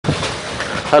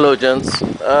Hello gents,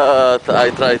 I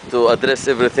tried to address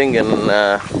everything in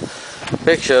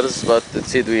pictures, but it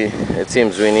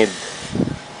seems we need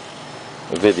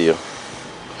video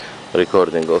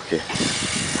recording. Okay.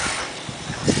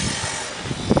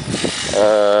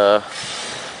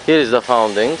 Here is the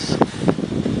foundings.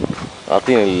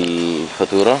 أعطيني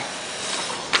الفاتورة.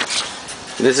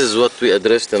 This is what we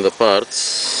addressed in the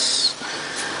parts: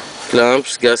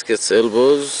 clamps, gaskets,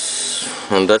 elbows,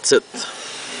 and that's it.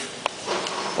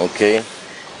 Okay,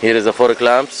 here is the 4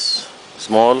 clamps,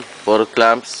 small, 4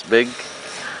 clamps, big,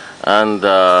 and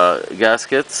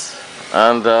gaskets,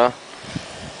 and the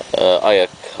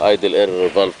IAC, idle air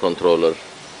valve controller.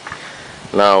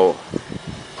 Now,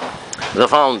 the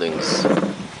foundings.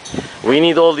 We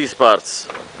need all these parts.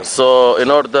 So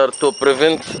in order to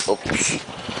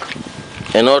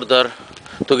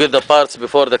get the parts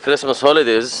before the Christmas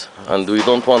holidays, and we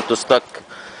don't want to stuck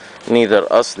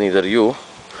neither us, neither you,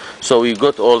 so we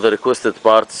got all the requested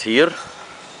parts here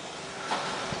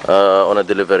on a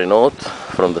delivery note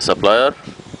from the supplier.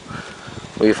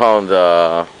 We found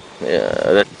the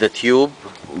tube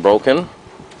broken.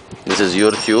 This is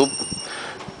your tube.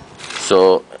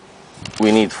 So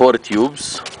we need 4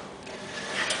 tubes.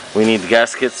 We need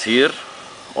gaskets here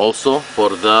also for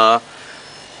the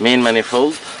main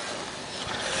manifold.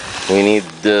 We need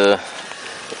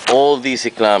all these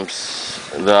clamps.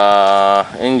 The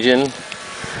engine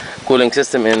cooling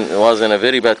system was in a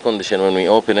very bad condition when we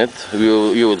open it.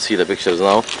 You will see the pictures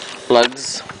now.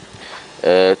 Plugs,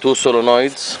 2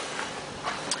 solenoids,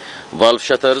 valve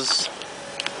shutters,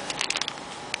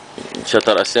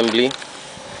 shutter assembly,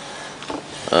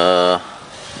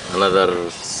 another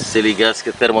silly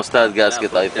gasket, thermostat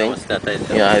gasket, I think.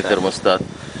 Yeah,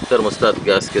 thermostat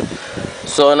gasket.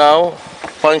 So now,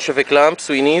 bunch of clamps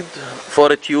we need,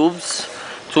 4 tubes,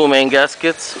 2 main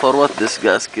gaskets. For what this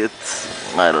gasket?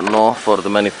 I don't know. For the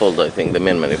manifold, I think, the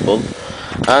main manifold,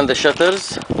 and the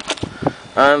shutters,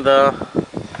 and the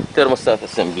thermostat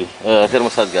assembly,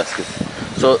 thermostat gasket.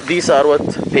 So these are what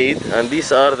paid, and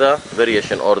these are the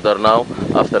variation order now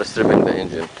after stripping the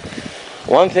engine.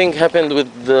 One thing happened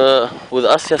with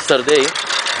us yesterday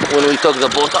when we took the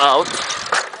boat out.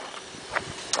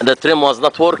 The trim was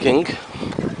not working.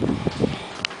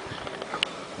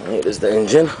 Here is the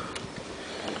engine.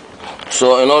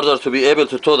 So in order to be able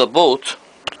to tow the boat,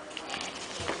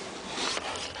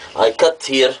 I cut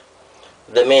here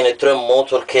the main trim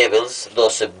motor cables,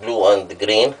 those blue and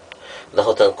green, the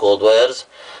hot and cold wires,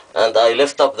 and I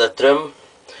lift up the trim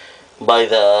by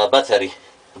the battery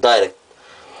direct.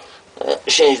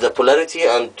 Change the polarity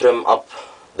and trim up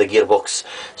the gearbox.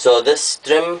 So this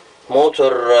trim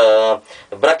motor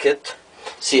bracket,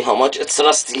 see how much it's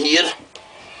rusty here.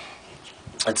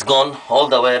 It's gone. All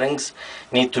the wirings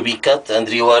need to be cut and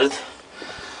rewired.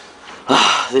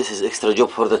 This is extra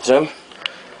job for the trim.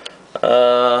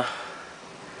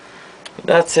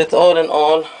 That's it. All in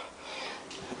all,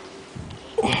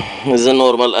 is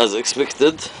normal as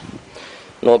expected.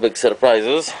 No big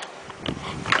surprises.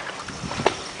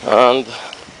 And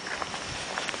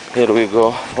here we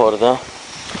go for the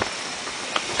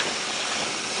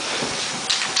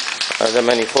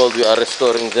manifold. We are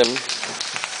restoring them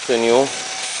to new.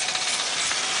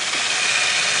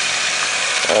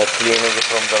 Cleaning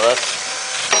from the rust.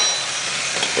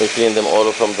 We clean them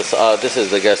all from the this is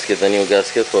the gasket, the new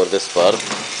gasket for this part.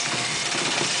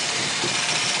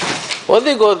 What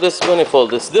they call this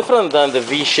manifold? It's different than the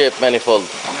V-shaped manifold.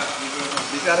 Yeah,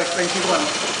 these are expensive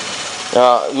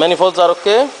ones. Manifolds are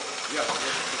okay?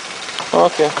 Yeah.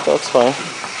 Okay, that's fine.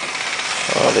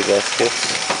 The gaskets.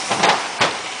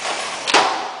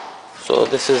 So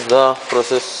this is the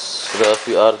process that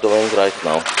we are doing right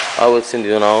now. I will send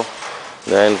you now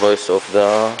the invoice of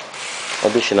the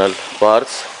additional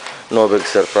parts. No big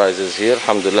surprises here.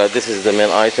 Alhamdulillah, this is the main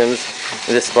items.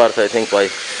 This part I think by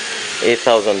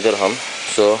 8,000 dirham.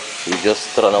 So we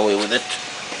just run away with it.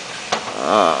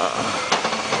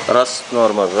 Rust,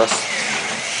 normal rust.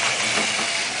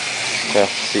 Yeah,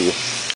 see you.